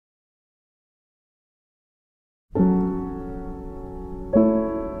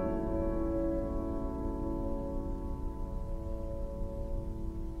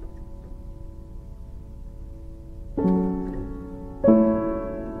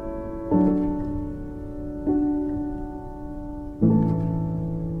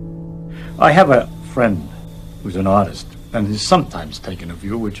I have a friend who's an artist, and he's sometimes taken a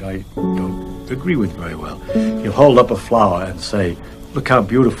view which I don't agree with very well. He'll hold up a flower and say, look how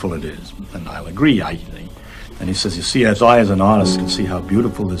beautiful it is. And I'll agree, I think. And he says, you see, as I as an artist can see how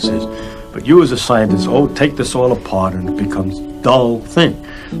beautiful this is, but you as a scientist, oh, take this all apart and it becomes a dull thing.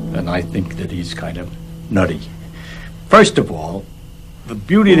 And I think that he's kind of nutty. First of all, the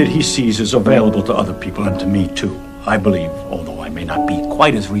beauty that he sees is available to other people and to me too. I believe, although I may not be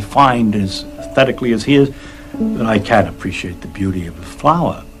quite as refined as aesthetically as he is, that I can appreciate the beauty of the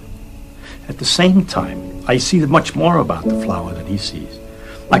flower. At the same time, I see much more about the flower than he sees.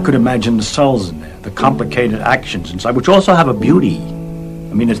 I could imagine the cells in there, the complicated actions inside, which also have a beauty.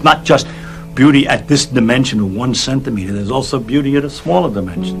 I mean, it's not just beauty at this dimension of 1 centimeter. There's also beauty at a smaller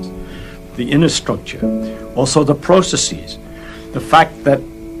dimensions. The inner structure, also the processes, the fact that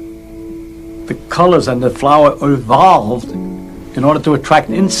the colors and the flower evolved in order to attract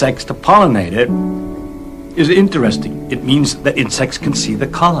insects to pollinate it is interesting. It means that insects can see the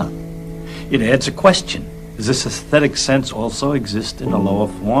color. It adds a question. Does this aesthetic sense also exist in the lower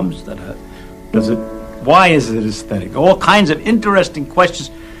forms? Why is it aesthetic? All kinds of interesting questions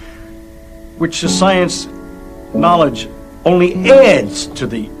which the science knowledge only adds to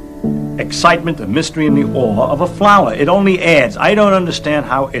the excitement, the mystery, and the awe of a flower. It only adds. I don't understand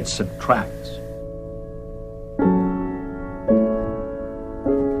how it subtracts.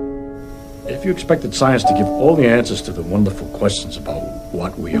 If you expected science to give all the answers to the wonderful questions about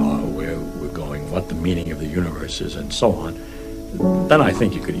what we are, where we're going, what the meaning of the universe is, and so on, then I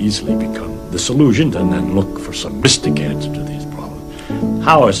think you could easily become disillusioned and then look for some mystic answer to these problems.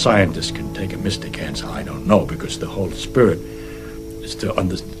 How a scientist can take a mystic answer, I don't know, because the whole spirit is to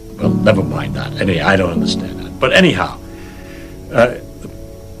understand. Well, never mind that. I don't understand that. But anyhow,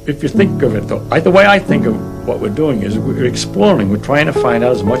 if you think of it, though, the way I think of what we're doing is we're exploring, we're trying to find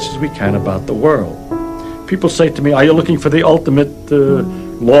out as much as we can about the world. People say to me, are you looking for the ultimate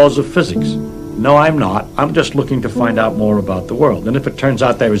laws of physics? No, I'm not. I'm just looking to find out more about the world. And if it turns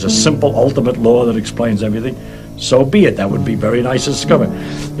out there is a simple ultimate law that explains everything, so be it. That would be very nice to discover.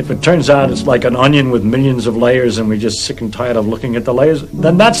 If it turns out it's like an onion with millions of layers and we're just sick and tired of looking at the layers,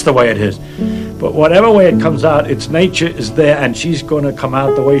 then that's the way it is. But whatever way it comes out, its nature is there and she's going to come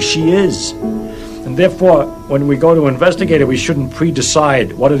out the way she is. And therefore, when we go to investigate it, we shouldn't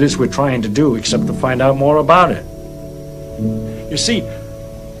pre-decide what it is we're trying to do except to find out more about it. You see,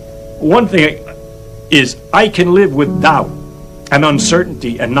 one thing is I can live with doubt and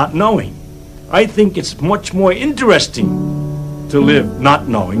uncertainty and not knowing. I think it's much more interesting to live not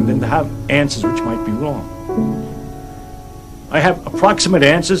knowing than to have answers which might be wrong. I have approximate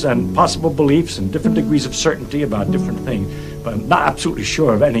answers and possible beliefs and different degrees of certainty about different things, but I'm not absolutely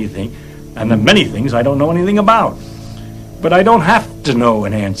sure of anything, and there are many things I don't know anything about. But I don't have to know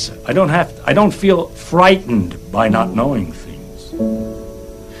an answer. I don't feel frightened by not knowing things,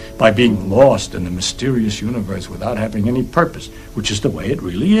 by being lost in the mysterious universe without having any purpose, which is the way it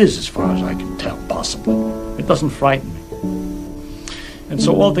really is as far as I can tell, possibly. It doesn't frighten me. And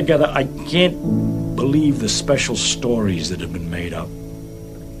so altogether, I can't believe the special stories that have been made up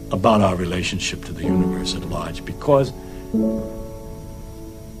about our relationship to the universe at large, because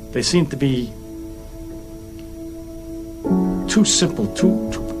they seem to be too simple,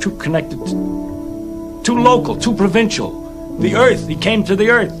 too connected, too local, too provincial. The earth, he came to the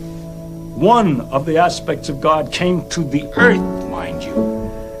earth. One of the aspects of God came to the earth, mind you.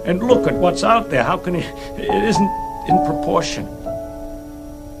 And look at what's out there. How can it isn't in proportion.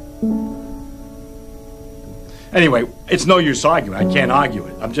 Anyway, it's no use arguing. I can't argue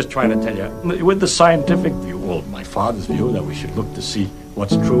it. I'm just trying to tell you, with the scientific view, well, my father's view, that we should look to see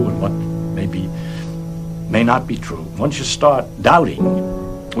what's true and what may not be true. Once you start doubting,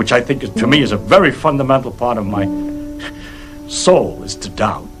 which I think to me is a very fundamental part of my soul, is to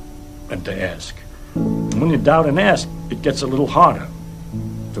doubt and to ask. And when you doubt and ask, it gets a little harder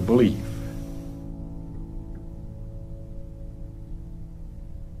to believe.